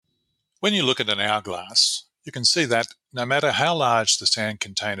When you look at an hourglass, you can see that no matter how large the sand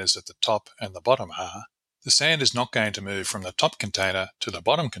containers at the top and the bottom are, the sand is not going to move from the top container to the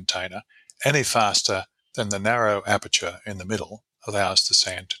bottom container any faster than the narrow aperture in the middle allows the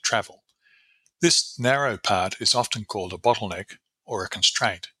sand to travel. This narrow part is often called a bottleneck or a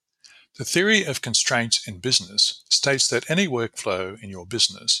constraint. The theory of constraints in business states that any workflow in your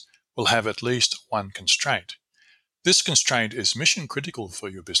business will have at least one constraint. This constraint is mission critical for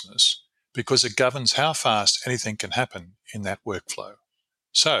your business because it governs how fast anything can happen in that workflow.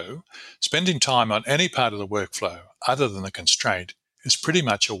 So, spending time on any part of the workflow other than the constraint is pretty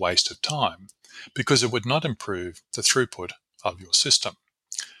much a waste of time because it would not improve the throughput of your system.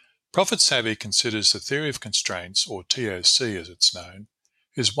 Profit Savvy considers the theory of constraints, or TOC as it's known,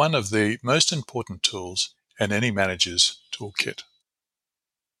 is one of the most important tools in any manager's toolkit.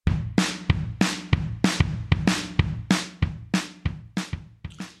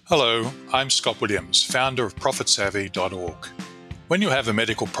 Hello, I'm Scott Williams, founder of ProfitSavvy.org. When you have a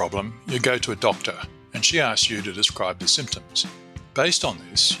medical problem, you go to a doctor and she asks you to describe the symptoms. Based on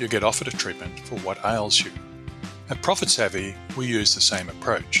this, you get offered a treatment for what ails you. At Profit Savvy, we use the same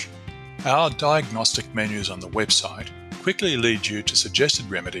approach. Our diagnostic menus on the website quickly lead you to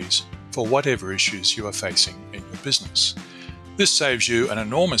suggested remedies for whatever issues you are facing in your business. This saves you an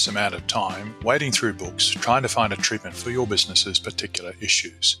enormous amount of time wading through books trying to find a treatment for your business's particular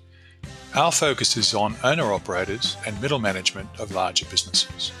issues. Our focus is on owner-operators and middle management of larger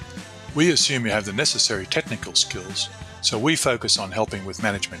businesses. We assume you have the necessary technical skills, so we focus on helping with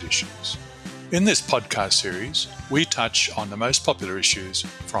management issues. In this podcast series, we touch on the most popular issues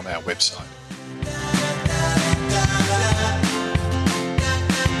from our website.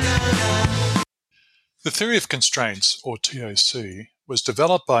 The theory of constraints, or TOC, was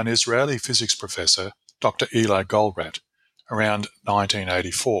developed by an Israeli physics professor, Dr. Eli Goldratt, around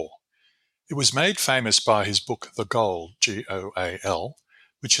 1984. It was made famous by his book The Goal, G-O-A-L,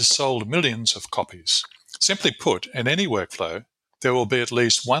 which has sold millions of copies. Simply put, in any workflow, there will be at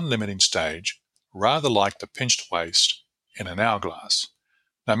least one limiting stage, rather like the pinched waist in an hourglass.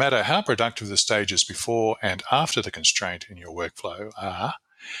 No matter how productive the stages before and after the constraint in your workflow are,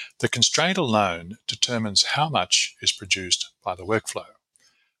 the constraint alone determines how much is produced by the workflow.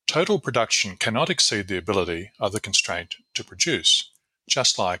 Total production cannot exceed the ability of the constraint to produce,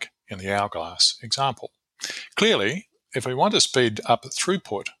 just like in the hourglass example. Clearly, if we want to speed up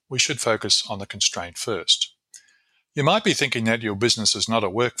throughput, we should focus on the constraint first. You might be thinking that your business is not a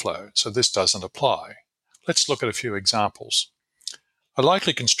workflow, so this doesn't apply. Let's look at a few examples. A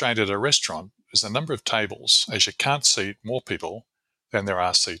likely constraint at a restaurant is the number of tables, as you can't seat more people than there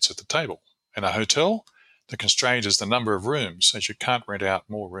are seats at the table. In a hotel, the constraint is the number of rooms, as you can't rent out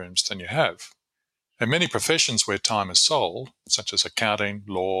more rooms than you have. In many professions where time is sold, such as accounting,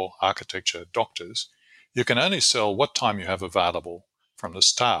 law, architecture, doctors, you can only sell what time you have available from the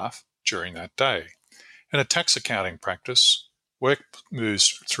staff during that day. In a tax accounting practice, work moves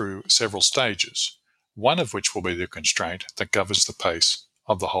through several stages, one of which will be the constraint that governs the pace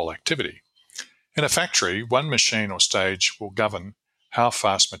of the whole activity. In a factory, one machine or stage will govern how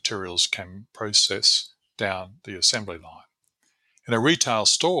fast materials can process down the assembly line. In a retail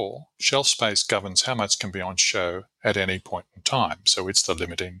store, shelf space governs how much can be on show at any point in time, so it's the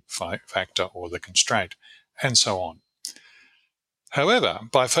limiting factor or the constraint, and so on. However,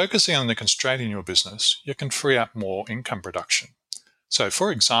 by focusing on the constraint in your business, you can free up more income production. So,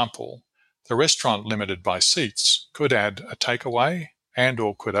 for example, the restaurant limited by seats could add a takeaway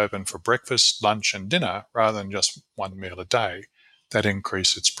and/or could open for breakfast, lunch, and dinner rather than just one meal a day. That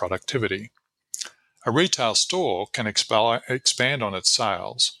increase its productivity. A retail store can expand on its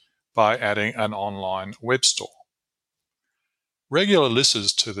sales by adding an online web store. Regular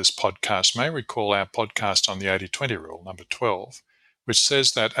listeners to this podcast may recall our podcast on the 80-20 rule, number 12, which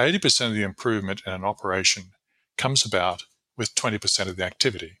says that 80% of the improvement in an operation comes about with 20% of the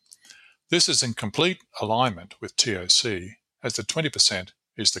activity. This is in complete alignment with TOC, as the 20%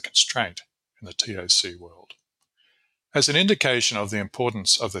 is the constraint in the TOC world. As an indication of the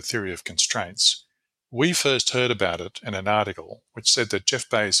importance of the theory of constraints, we first heard about it in an article which said that Jeff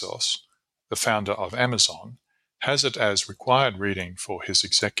Bezos, the founder of Amazon, has it as required reading for his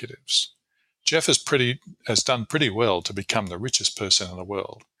executives. Jeff has done pretty well to become the richest person in the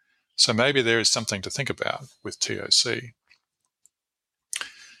world, so maybe there is something to think about with TOC.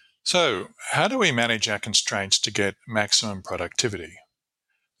 So, how do we manage our constraints to get maximum productivity?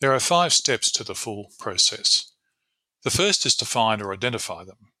 There are 5 steps to the full process. The first is to find or identify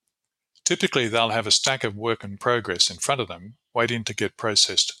them. Typically, they'll have a stack of work in progress in front of them, waiting to get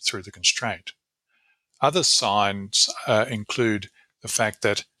processed through the constraint. Other signs include the fact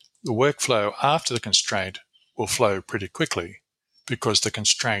that the workflow after the constraint will flow pretty quickly because the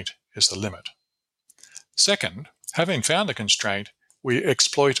constraint is the limit. Second, having found a constraint, we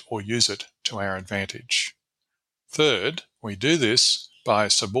exploit or use it to our advantage. Third, we do this by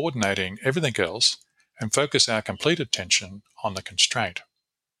subordinating everything else and focus our complete attention on the constraint.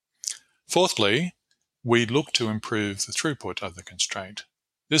 Fourthly, we look to improve the throughput of the constraint.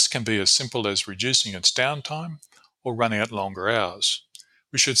 This can be as simple as reducing its downtime or running at longer hours.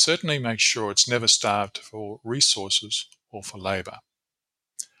 We should certainly make sure it's never starved for resources or for labour.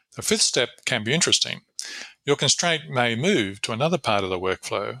 The fifth step can be interesting. Your constraint may move to another part of the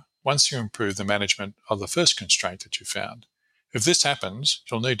workflow once you improve the management of the first constraint that you found. If this happens,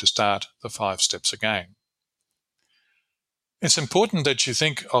 you'll need to start the 5 steps again. It's important that you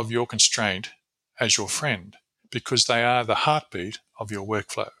think of your constraint as your friend because they are the heartbeat of your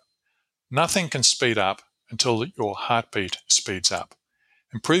workflow. Nothing can speed up until your heartbeat speeds up.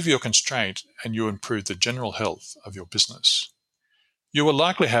 Improve your constraint and you improve the general health of your business. You will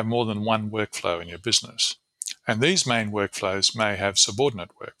likely have more than one workflow in your business, and these main workflows may have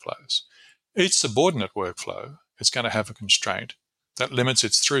subordinate workflows. Each subordinate workflow is going to have a constraint that limits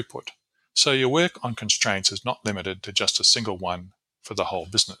its throughput, so your work on constraints is not limited to just a single one for the whole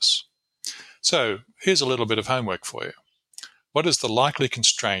business. So here's a little bit of homework for you. What is the likely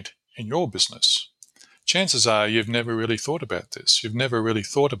constraint in your business? Chances are you've never really thought about this. You've never really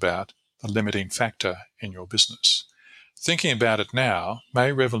thought about the limiting factor in your business. Thinking about it now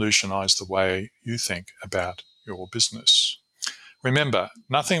may revolutionize the way you think about your business. Remember,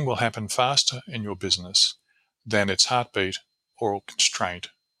 nothing will happen faster in your business than its heartbeat or constraint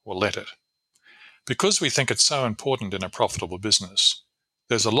will let it. Because we think it's so important in a profitable business,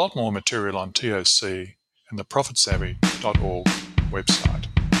 there's a lot more material on TOC and the ProfitSavvy.org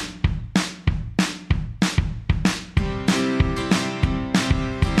website.